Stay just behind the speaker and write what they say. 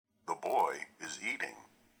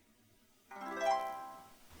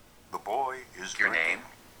Your name?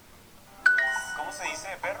 ¿Cómo se dice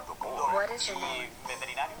perro? What is your name?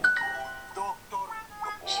 Veterinario.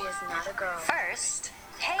 She is not a girl. First,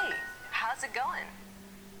 hey, how's it going?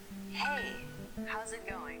 Hey, how's it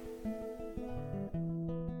going?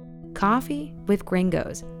 Coffee with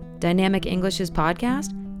Gringos, Dynamic English's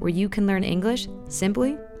podcast where you can learn English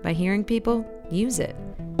simply by hearing people use it.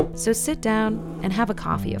 So sit down and have a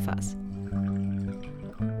coffee with us.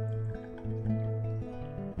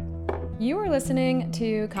 You are listening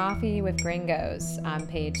to Coffee with Gringos. I'm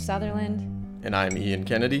Paige Sutherland. And I'm Ian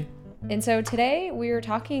Kennedy. And so today we are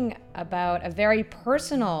talking about a very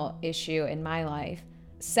personal issue in my life.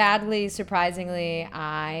 Sadly, surprisingly,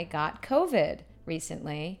 I got COVID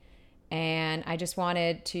recently. And I just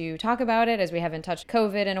wanted to talk about it as we haven't touched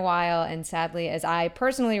COVID in a while. And sadly, as I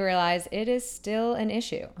personally realize, it is still an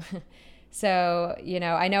issue. So,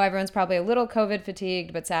 I know everyone's probably a little COVID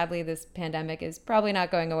fatigued, but sadly, this pandemic is probably not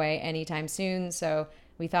going away anytime soon. So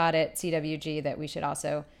we thought at CWG that we should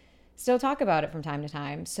also still talk about it from time to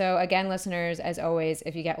time. So again, listeners, as always,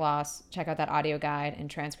 if you get lost, check out that audio guide and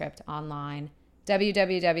transcript online,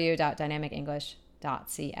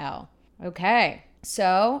 www.dynamicenglish.cl. Okay.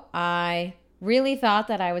 So I really thought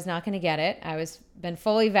that I was not going to get it. I was been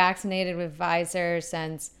fully vaccinated with Pfizer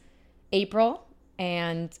since April.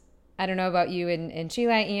 And I don't know about you in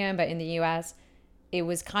Chile, Ian, but in the US, it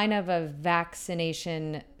was kind of a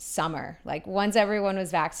vaccination summer. Like once everyone was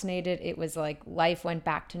vaccinated, it was like life went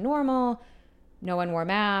back to normal. No one wore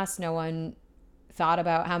masks. No one thought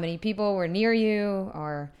about how many people were near you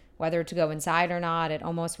or whether to go inside or not. It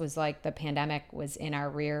almost was like the pandemic was in our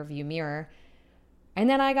rear view mirror. And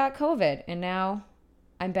then I got COVID, and now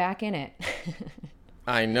I'm back in it.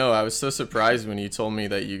 I know. I was so surprised when you told me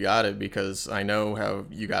that you got it because I know how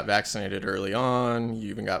you got vaccinated early on. You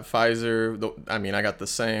even got Pfizer. I mean, I got the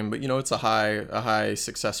same, but it's a high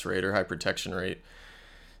success rate or high protection rate.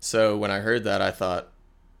 So when I heard that, I thought,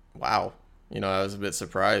 wow. I was a bit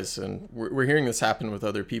surprised. And we're hearing this happen with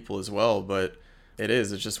other people as well, but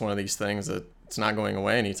it's just one of these things that it's not going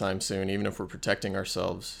away anytime soon, even if we're protecting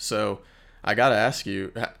ourselves. So I got to ask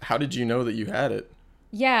you, how did you know that you had it?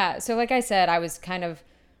 Yeah. So like I said, I was kind of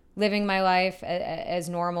living my life as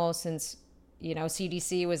normal since,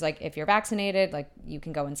 CDC was like, if you're vaccinated, like you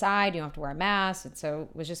can go inside, you don't have to wear a mask. And so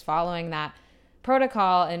was just following that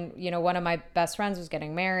protocol. And, one of my best friends was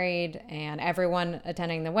getting married and everyone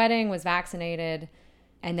attending the wedding was vaccinated.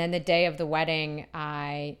 And then the day of the wedding,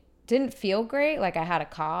 I didn't feel great. Like I had a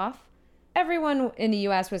cough. Everyone in the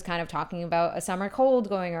U.S. was kind of talking about a summer cold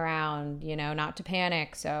going around, not to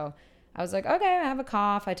panic. So I was like, okay, I have a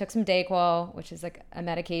cough. I took some Dayquil, which is like a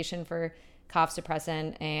medication for cough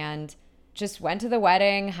suppressant, and just went to the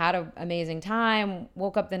wedding, had an amazing time,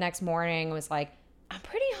 woke up the next morning, was like, I'm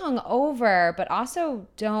pretty hungover, but also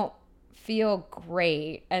don't feel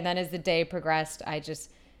great. And then as the day progressed, I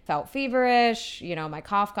just felt feverish. My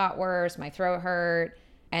cough got worse, my throat hurt.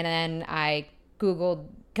 And then I Googled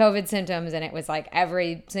COVID symptoms, and it was like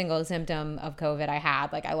every single symptom of COVID I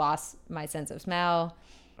had. Like I lost my sense of smell,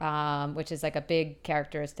 which is like a big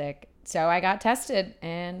characteristic. So I got tested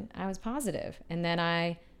and I was positive. And then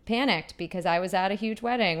I panicked because I was at a huge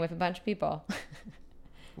wedding with a bunch of people.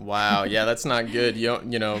 Wow. Yeah, that's not good.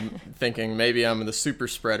 Thinking maybe I'm the super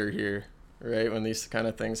spreader here, right? When these kind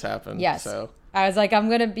of things happen. Yes. So I was like, I'm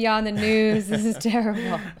going to be on the news. This is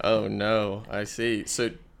terrible. Oh, no. I see. So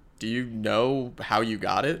do you know how you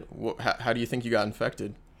got it? How do you think you got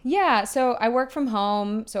infected? Yeah, so I work from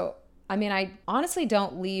home. So, I honestly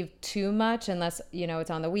don't leave too much unless,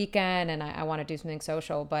 it's on the weekend and I want to do something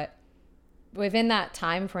social. But within that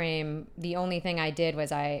time frame, the only thing I did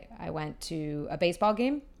was I went to a baseball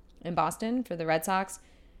game in Boston for the Red Sox.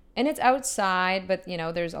 And it's outside, but,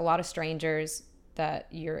 there's a lot of strangers that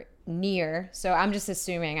you're near. So I'm just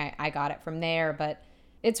assuming I got it from there. But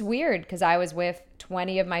it's weird because I was with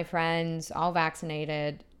 20 of my friends, all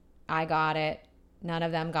vaccinated. I got it. None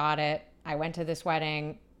of them got it. I went to this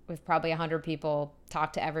wedding with probably 100 people,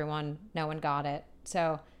 talked to everyone. No one got it.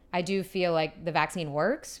 So I do feel like the vaccine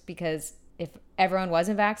works because if everyone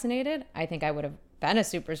wasn't vaccinated, I think I would have been a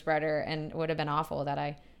super spreader and it would have been awful that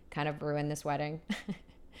I kind of ruined this wedding.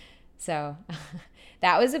 So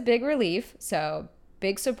that was a big relief. So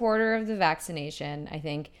big supporter of the vaccination. I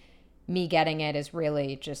think me getting it is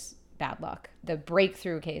really just bad luck. The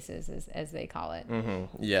breakthrough cases, as they call it.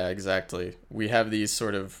 Mm-hmm. Yeah, exactly. We have these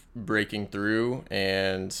sort of breaking through,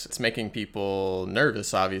 and it's making people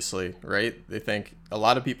nervous, obviously, right? A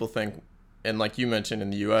lot of people think, and like you mentioned in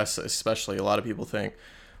the US especially, a lot of people think,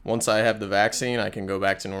 once I have the vaccine, I can go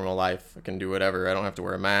back to normal life. I can do whatever. I don't have to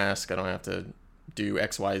wear a mask. I don't have to do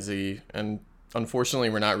X, Y, Z. And unfortunately,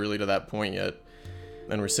 we're not really to that point yet.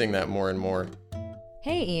 and we're seeing that more and more.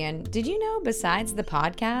 Hey Ian, did you know besides the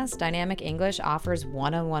podcast, Dynamic English offers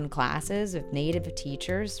one-on-one classes with native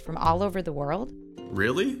teachers from all over the world?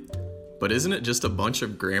 Really? But isn't it just a bunch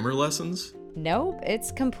of grammar lessons? Nope,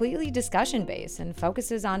 it's completely discussion-based and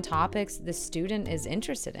focuses on topics the student is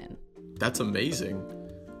interested in. That's amazing.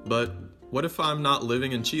 But what if I'm not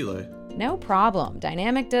living in Chile? No problem.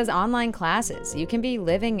 Dynamic does online classes. You can be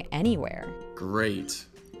living anywhere. Great.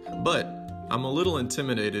 But I'm a little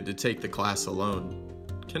intimidated to take the class alone.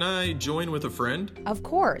 Can I join with a friend? Of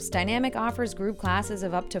course, Dynamic offers group classes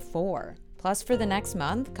of up to 4. Plus, for the next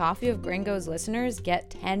month, Coffee of Gringos listeners get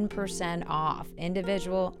 10% off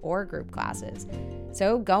individual or group classes.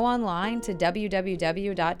 So go online to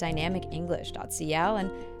www.dynamicenglish.cl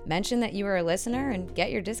and mention that you are a listener and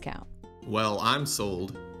get your discount. Well, I'm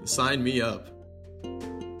sold. Sign me up.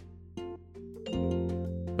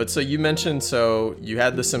 But so you mentioned, so you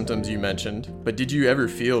had the symptoms you mentioned, but did you ever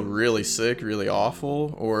feel really sick, really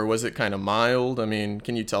awful, or was it kind of mild? I mean,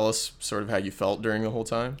 can you tell us sort of how you felt during the whole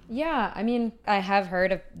time? Yeah, I mean, I have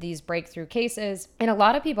heard of these breakthrough cases, and a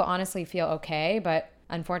lot of people honestly feel okay, but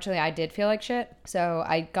unfortunately I did feel like shit. So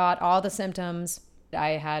I got all the symptoms.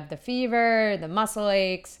 I had the fever, the muscle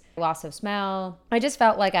aches, loss of smell. I just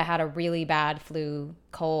felt like I had a really bad flu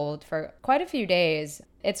cold for quite a few days.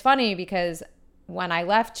 It's funny because when I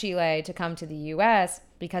left Chile to come to the US,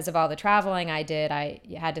 because of all the traveling I did, I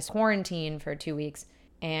had to quarantine for 2 weeks.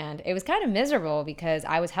 And it was kind of miserable because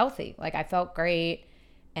I was healthy. Like I felt great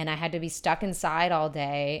and I had to be stuck inside all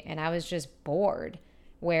day and I was just bored.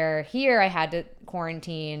 Where here I had to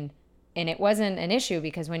quarantine and it wasn't an issue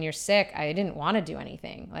because when you're sick, I didn't want to do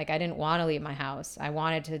anything. Like I didn't want to leave my house. I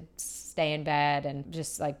wanted to stay in bed and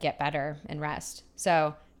just like get better and rest.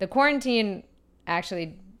 So the quarantine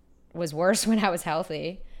actually was worse when I was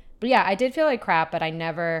healthy. But yeah, I did feel like crap, but I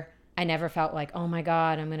never felt like, oh my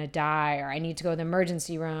God, I'm going to die or I need to go to the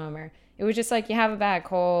emergency room, or it was just like you have a bad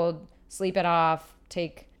cold, sleep it off,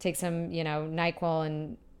 take some, NyQuil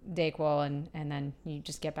and Dayquil and then you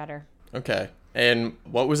just get better. Okay. And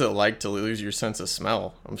what was it like to lose your sense of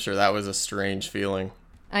smell? I'm sure that was a strange feeling.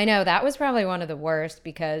 I know, that was probably one of the worst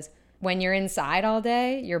because when you're inside all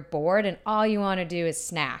day, you're bored and all you want to do is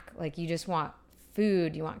snack. Like you just want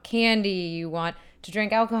food, you want candy, you want to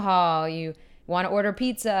drink alcohol, you want to order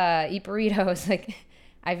pizza, eat burritos. Like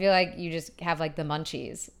I feel like you just have like the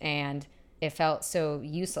munchies and it felt so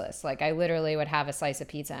useless. Like I literally would have a slice of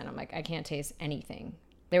pizza and I'm like, I can't taste anything.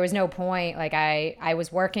 There was no point. Like I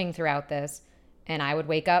was working throughout this and I would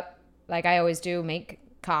wake up like I always do, make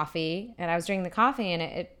coffee, and I was drinking the coffee and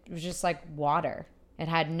it was just like water. It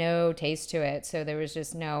had no taste to it, so there was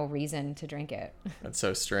just no reason to drink it. That's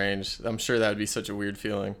so strange. I'm sure that would be such a weird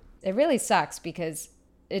feeling. It really sucks because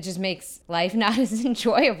it just makes life not as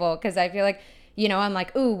enjoyable because I feel like, I'm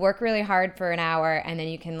like, ooh, work really hard for an hour and then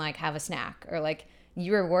you can like have a snack, or like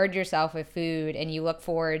you reward yourself with food and you look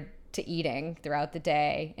forward to eating throughout the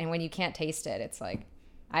day. And when you can't taste it, it's like,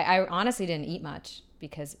 I honestly didn't eat much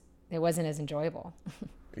because it wasn't as enjoyable.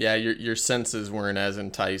 Yeah, your senses weren't as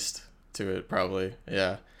enticed to it probably.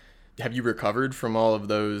 Yeah. Have you recovered from all of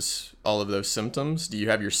those symptoms? Do you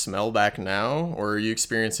have your smell back now, or are you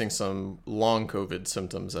experiencing some long COVID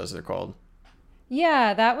symptoms as they're called?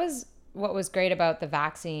 Yeah, that was what was great about the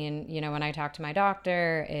vaccine. When I talked to my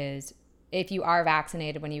doctor is if you are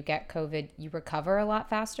vaccinated, when you get COVID, you recover a lot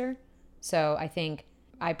faster. So I think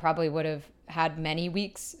I probably would have had many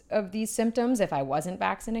weeks of these symptoms if I wasn't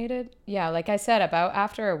vaccinated. Yeah, like I said, about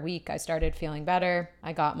after a week, I started feeling better.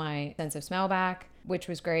 I got my sense of smell back, which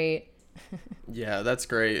was great. Yeah, that's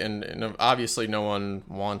great. And obviously no one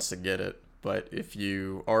wants to get it. But if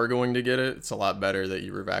you are going to get it, it's a lot better that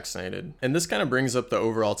you were vaccinated. And this kind of brings up the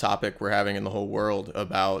overall topic we're having in the whole world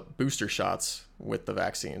about booster shots with the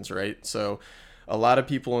vaccines, right? So a lot of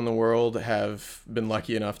people in the world have been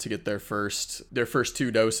lucky enough to get their first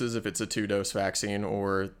 2 doses if it's a 2-dose vaccine,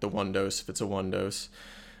 or the 1 dose if it's a 1 dose.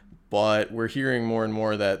 But we're hearing more and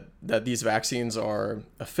more that these vaccines are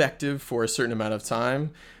effective for a certain amount of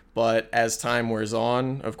time. But as time wears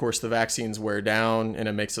on, of course, the vaccines wear down and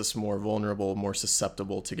it makes us more vulnerable, more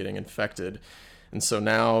susceptible to getting infected. And so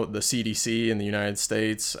now the CDC in the United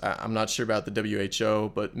States, I'm not sure about the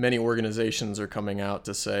WHO, but many organizations are coming out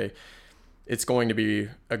to say it's going to be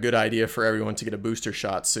a good idea for everyone to get a booster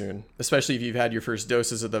shot soon, especially if you've had your first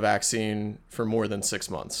doses of the vaccine for more than 6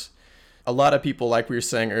 months. A lot of people, like we were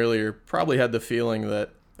saying earlier, probably had the feeling that,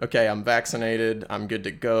 okay, I'm vaccinated, I'm good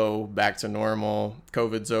to go, back to normal,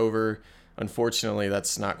 COVID's over. Unfortunately,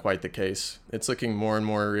 that's not quite the case. It's looking more and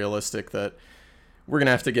more realistic that we're going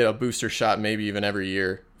to have to get a booster shot maybe even every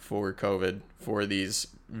year for COVID, for these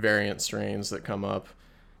variant strains that come up.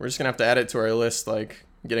 we're just going to have to add it to our list, like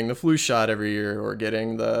getting the flu shot every year or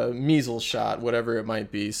getting the measles shot, whatever it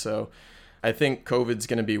might be. So I think COVID's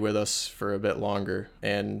going to be with us for a bit longer,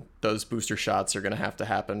 and those booster shots are going to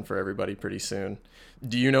happen for everybody pretty soon.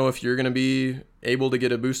 Do you know if you're going to be able to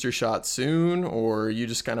get a booster shot soon, or are you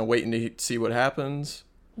just kind of waiting to see what happens?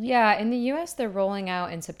 Yeah, in the US, they're rolling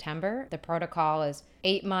out in September. The protocol is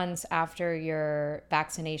 8 months after your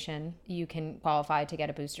vaccination, you can qualify to get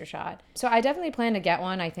a booster shot. So I definitely plan to get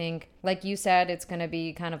one. I think, like you said, it's going to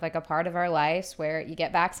be kind of like a part of our lives where you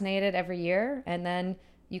get vaccinated every year and then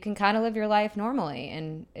you can kind of live your life normally.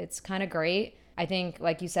 And it's kind of great. I think,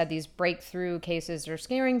 like you said, these breakthrough cases are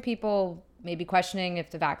scaring people, maybe questioning if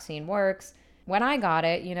the vaccine works. When I got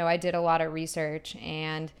it, I did a lot of research,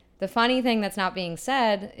 and the funny thing that's not being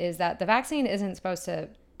said is that the vaccine isn't supposed to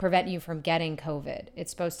prevent you from getting COVID.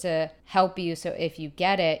 It's supposed to help you so if you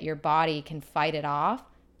get it, your body can fight it off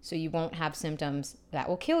so you won't have symptoms that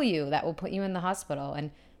will kill you, that will put you in the hospital.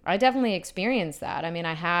 And I definitely experienced that. I mean,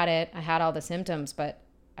 I had it, I had all the symptoms, but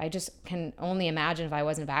I just can only imagine if I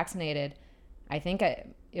wasn't vaccinated, I think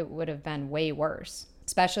it would have been way worse,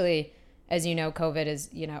 especially as you know, COVID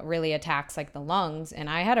is, really attacks like the lungs. And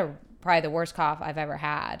I had probably the worst cough I've ever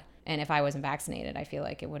had. And if I wasn't vaccinated, I feel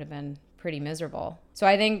like it would have been pretty miserable. So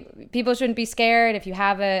I think people shouldn't be scared. If you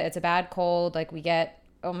have it, it's a bad cold. Like we get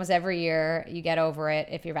almost every year, you get over it.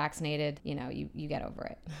 If you're vaccinated, you get over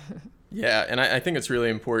it. Yeah, and I think it's really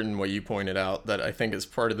important what you pointed out, that I think is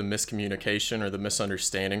part of the miscommunication or the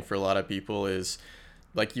misunderstanding for a lot of people is,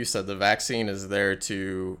 like you said, the vaccine is there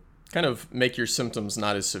to kind of make your symptoms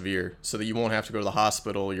not as severe so that you won't have to go to the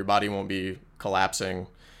hospital, your body won't be collapsing,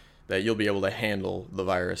 that you'll be able to handle the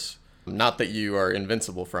virus. Not that you are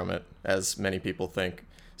invincible from it, as many people think.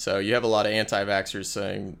 So you have a lot of anti-vaxxers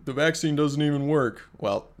saying, the vaccine doesn't even work.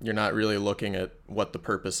 Well, you're not really looking at what the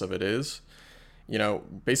purpose of it is.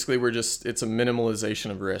 Basically it's a minimalization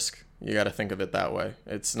of risk. You got to think of it that way.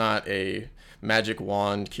 It's not a magic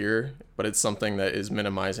wand cure, but it's something that is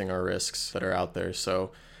minimizing our risks that are out there.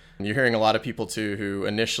 So you're hearing a lot of people too who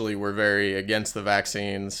initially were very against the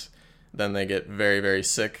vaccines, then they get very, very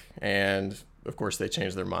sick, and of course they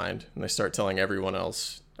change their mind and they start telling everyone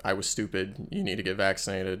else, I was stupid, you need to get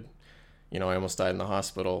vaccinated. I almost died in the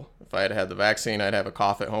hospital. If I had had the vaccine, I'd have a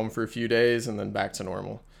cough at home for a few days and then back to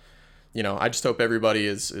normal. I just hope everybody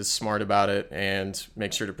is smart about it and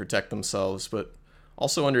make sure to protect themselves, but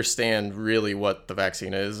also understand really what the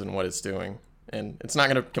vaccine is and what it's doing. And it's not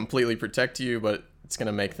going to completely protect you, but it's going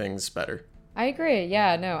to make things better. I agree.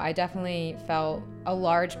 Yeah, no, I definitely felt a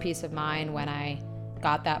large peace of mind when I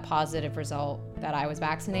got that positive result that I was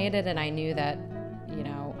vaccinated, and I knew that,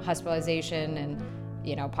 hospitalization and,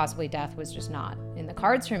 possibly death was just not in the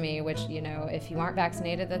cards for me, which, if you aren't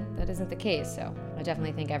vaccinated, that isn't the case. So I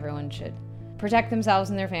definitely think everyone should protect themselves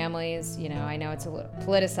and their families. I know it's a little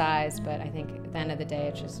politicized, but I think at the end of the day,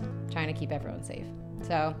 it's just trying to keep everyone safe.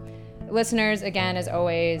 So listeners, again, as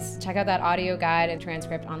always, check out that audio guide and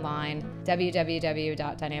transcript online,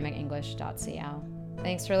 www.dynamicenglish.cl.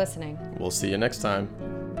 Thanks for listening. We'll see you next time.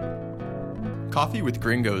 Coffee with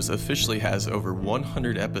Gringos officially has over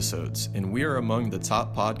 100 episodes, and we are among the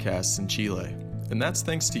top podcasts in Chile. And that's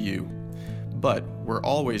thanks to you. But we're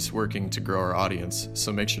always working to grow our audience,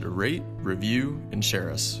 so make sure to rate, review, and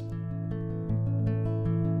share us.